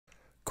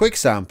Quick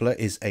Sampler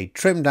is a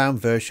trimmed down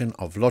version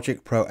of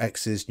Logic Pro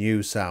X's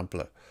new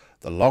sampler,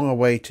 the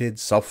long-awaited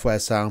software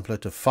sampler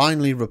to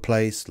finally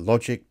replace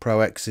Logic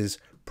Pro X's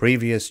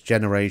previous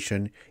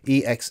generation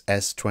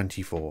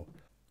EXS24.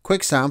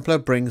 Quick Sampler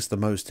brings the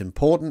most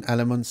important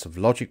elements of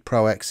Logic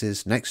Pro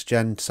X's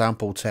next-gen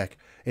sample tech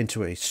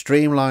into a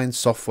streamlined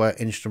software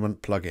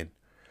instrument plugin.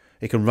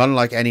 It can run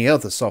like any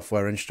other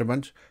software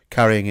instrument,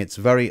 carrying its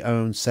very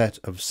own set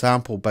of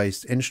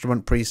sample-based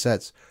instrument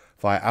presets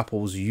via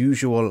Apple's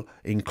usual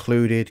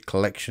included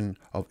collection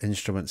of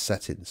instrument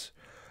settings,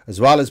 as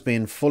well as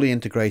being fully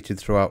integrated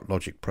throughout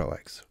Logic Pro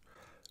X.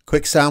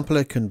 Quick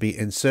Sampler can be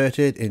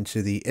inserted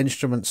into the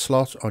instrument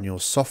slot on your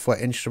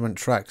software instrument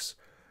tracks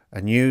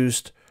and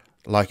used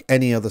like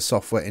any other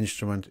software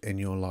instrument in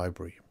your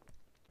library.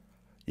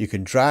 You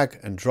can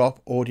drag and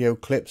drop audio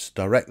clips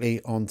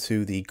directly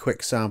onto the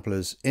Quick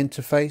Sampler's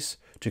interface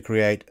to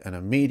create an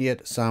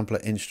immediate sampler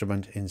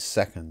instrument in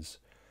seconds.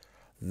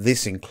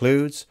 This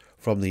includes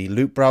from the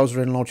loop browser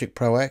in Logic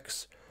Pro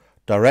X,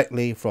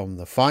 directly from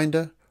the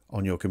Finder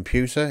on your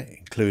computer,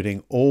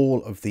 including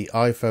all of the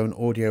iPhone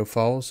audio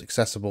files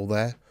accessible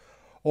there,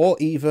 or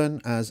even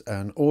as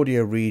an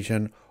audio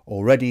region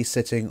already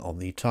sitting on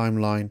the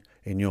timeline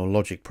in your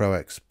Logic Pro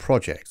X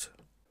project.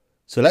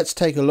 So let's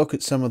take a look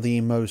at some of the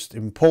most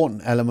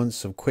important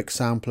elements of Quick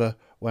Sampler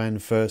when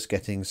first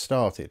getting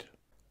started.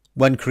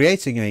 When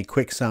creating a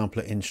Quick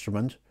Sampler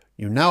instrument,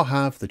 you now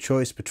have the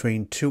choice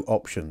between two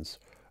options,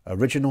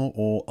 original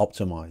or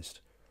optimized.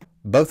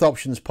 Both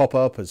options pop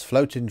up as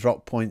floating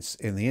drop points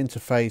in the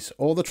interface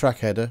or the track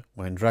header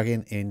when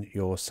dragging in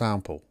your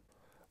sample.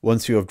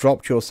 Once you have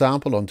dropped your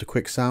sample onto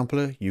Quick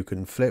Sampler, you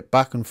can flip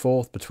back and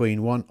forth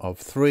between one of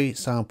three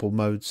sample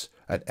modes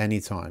at any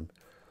time.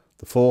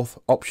 The fourth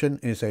option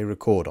is a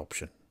record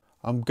option.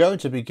 I'm going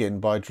to begin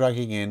by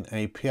dragging in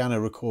a piano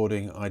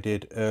recording I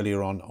did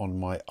earlier on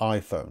my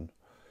iPhone.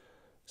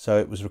 So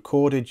it was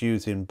recorded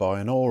using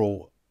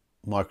binaural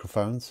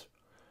microphones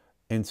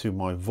into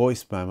my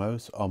voice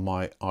memos on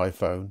my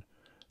iPhone,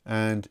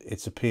 and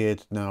it's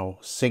appeared now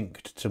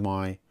synced to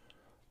my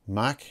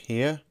Mac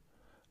here,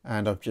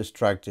 and I've just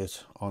dragged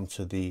it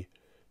onto the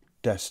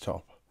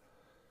desktop.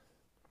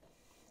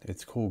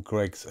 It's called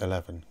Greggs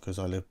 11 because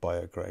I live by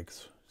a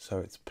Greggs, so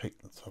it's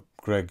picked up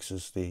Greggs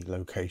as the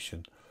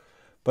location,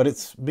 but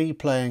it's me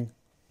playing.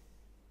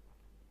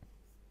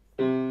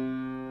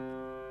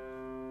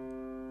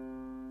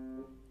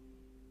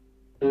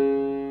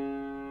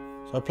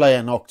 So I play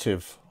an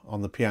octave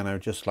on the piano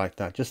just like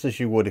that, just as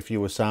you would if you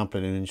were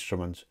sampling an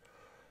instrument,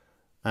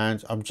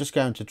 and I'm just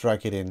going to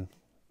drag it in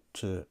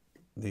to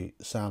the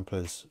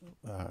sampler's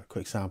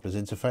Quick Sampler's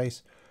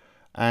interface,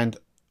 and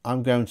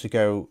I'm going to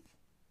go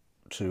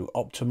to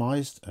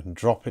optimized and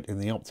drop it in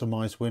the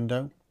optimized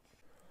window.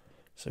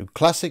 So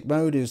classic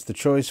mode is the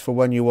choice for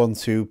when you want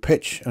to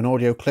pitch an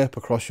audio clip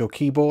across your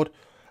keyboard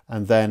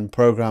and then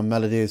program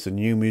melodies and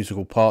new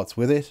musical parts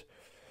with it.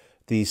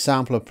 The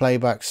sampler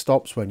playback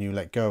stops when you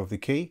let go of the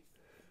key.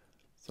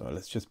 So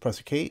let's just press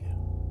a key.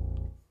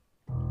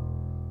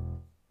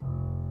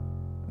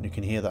 And you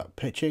can hear that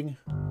pitching.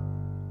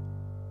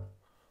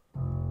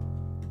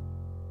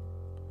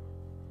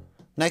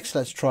 Next,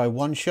 let's try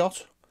one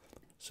shot.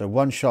 So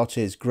one shot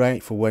is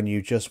great for when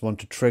you just want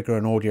to trigger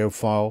an audio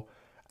file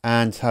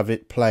and have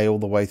it play all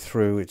the way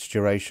through its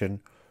duration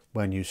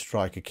when you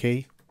strike a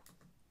key.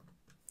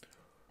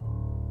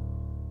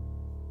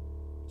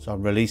 So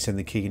I'm releasing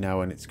the key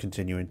now and it's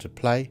continuing to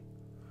play.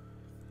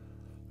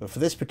 But for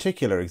this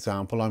particular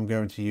example, I'm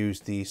going to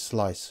use the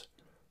slice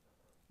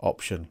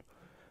option.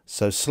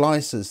 So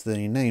slice, as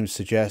the name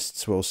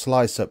suggests, will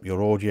slice up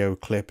your audio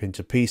clip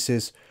into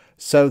pieces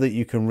so that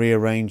you can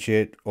rearrange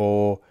it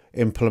or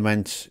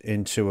implement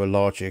into a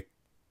larger,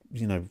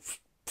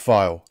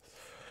 file.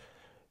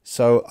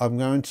 So I'm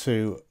going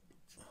to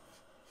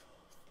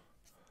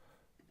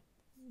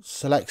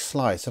select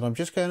slice, and I'm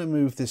just going to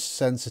move this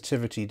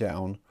sensitivity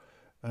down,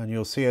 and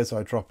you'll see as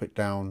I drop it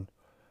down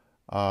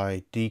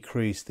I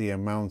decrease the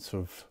amount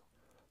of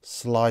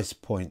slice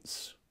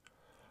points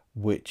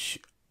which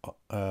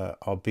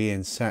are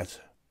being set,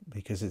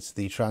 because it's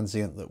the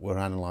transient that we're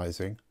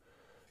analyzing,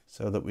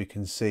 so that we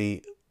can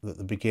see that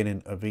the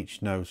beginning of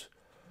each note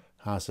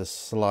has a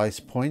slice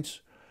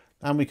point,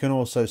 and we can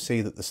also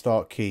see that the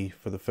start key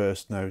for the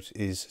first note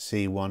is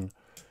C1,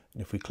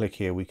 and if we click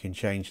here we can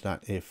change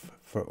that if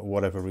for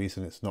whatever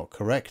reason it's not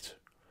correct,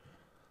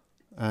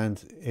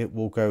 and it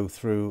will go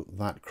through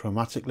that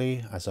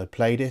chromatically as I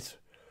played it,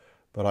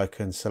 but I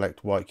can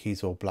select white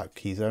keys or black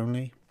keys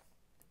only.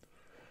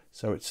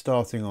 So it's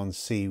starting on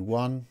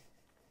C1.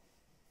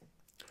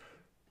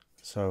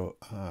 So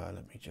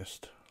let me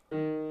just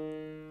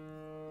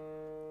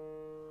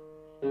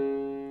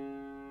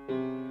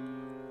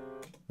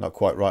not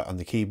quite right on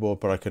the keyboard,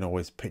 but I can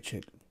always pitch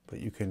it.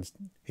 But you can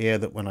hear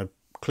that when I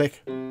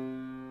click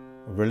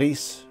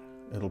release,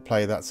 it'll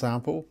play that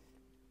sample.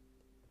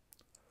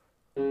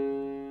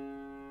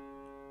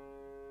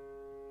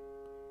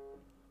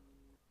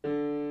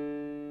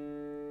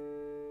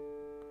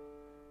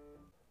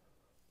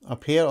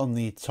 Up here on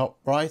the top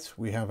right,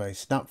 we have a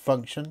snap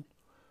function.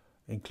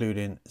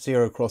 including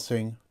zero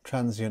crossing,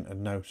 transient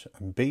and note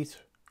and beat.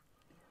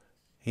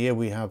 Here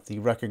we have the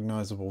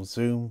recognizable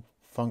zoom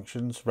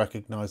functions,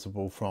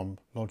 recognizable from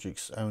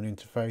Logic's own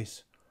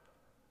interface.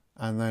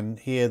 And then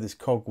here this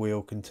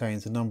cogwheel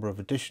contains a number of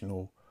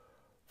additional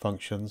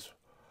functions.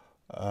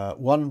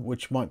 One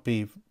which might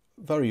be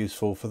very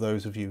useful for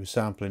those of you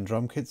sampling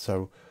drum kits.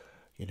 So,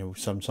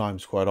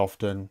 sometimes, quite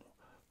often,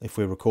 if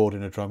we're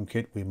recording a drum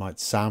kit, we might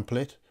sample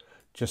it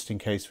just in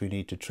case we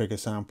need to trigger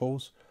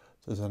samples.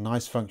 So there's a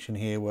nice function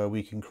here where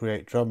we can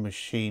create drum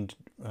machine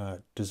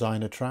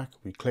designer track.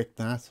 We click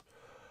that,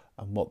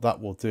 and what that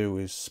will do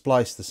is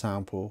splice the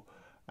sample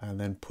and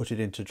then put it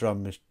into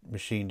drum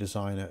machine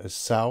designer as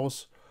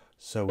cells.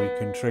 So we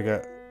can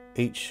trigger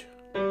each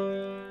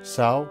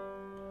cell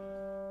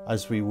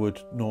as we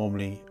would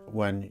normally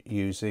when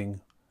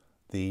using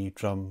the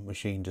drum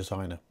machine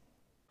designer.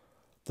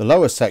 The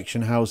lower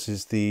section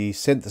houses the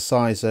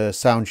synthesizer,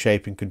 sound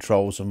shaping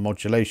controls and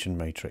modulation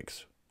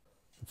matrix.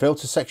 The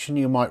filter section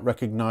you might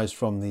recognize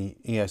from the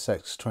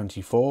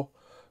ESX24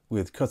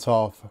 with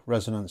cutoff,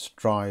 resonance,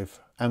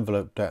 drive,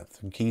 envelope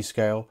depth and key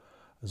scale,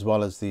 as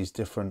well as these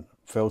different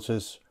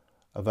filters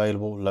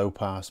available: low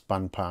pass,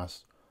 band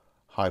pass,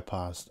 high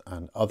pass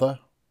and other.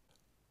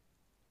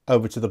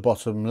 Over to the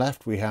bottom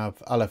left we have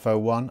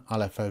LFO1,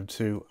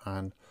 LFO2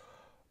 and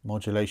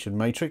modulation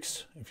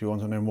matrix. If you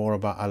want to know more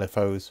about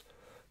LFOs,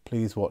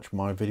 please watch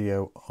my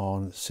video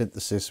on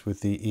synthesis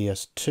with the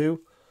ES2.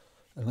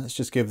 And let's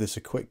just give this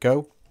a quick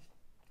go.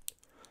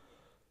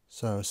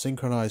 So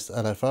synchronized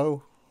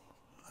LFO,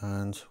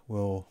 and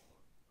we'll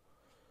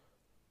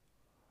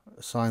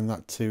assign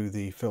that to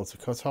the filter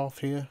cutoff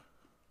here.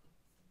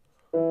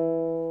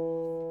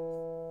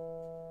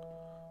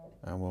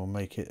 And we'll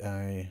make it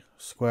a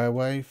square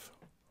wave.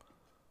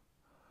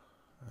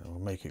 And we'll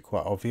make it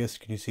quite obvious.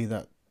 Can you see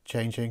that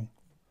changing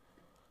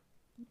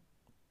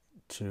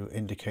to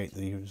indicate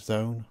the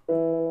zone?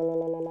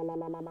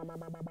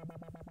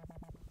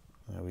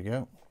 There we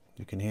go.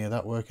 You can hear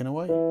that working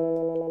away.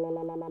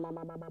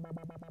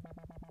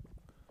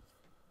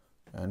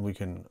 And we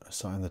can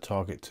assign the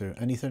target to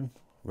anything,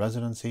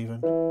 resonance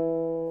even.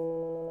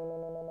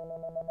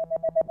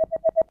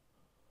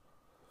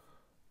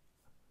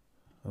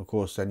 Of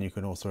course, then you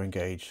can also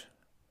engage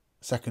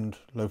a second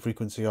low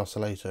frequency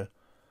oscillator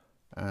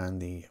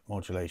and the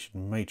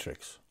modulation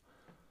matrix.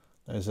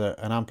 There's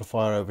an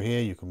amplifier over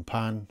here. You can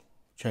pan,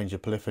 change the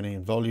polyphony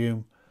and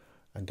volume,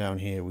 and down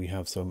here we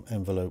have some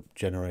envelope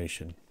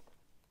generation.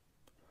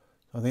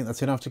 I think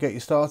that's enough to get you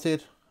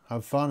started.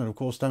 Have fun, and of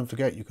course don't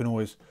forget you can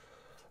always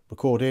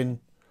record in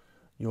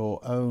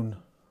your own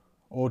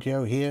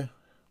audio here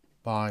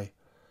by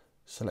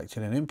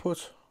selecting an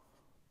input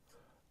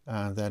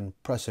and then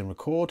pressing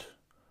record.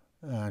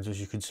 And as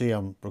you can see,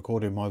 I'm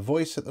recording my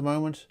voice at the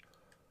moment.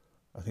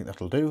 I think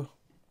that'll do.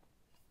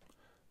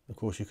 Of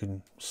course, you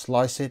can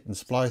slice it and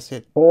splice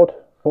it. There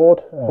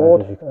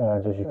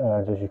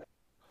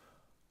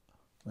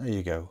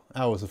you go.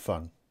 Hours of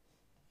fun.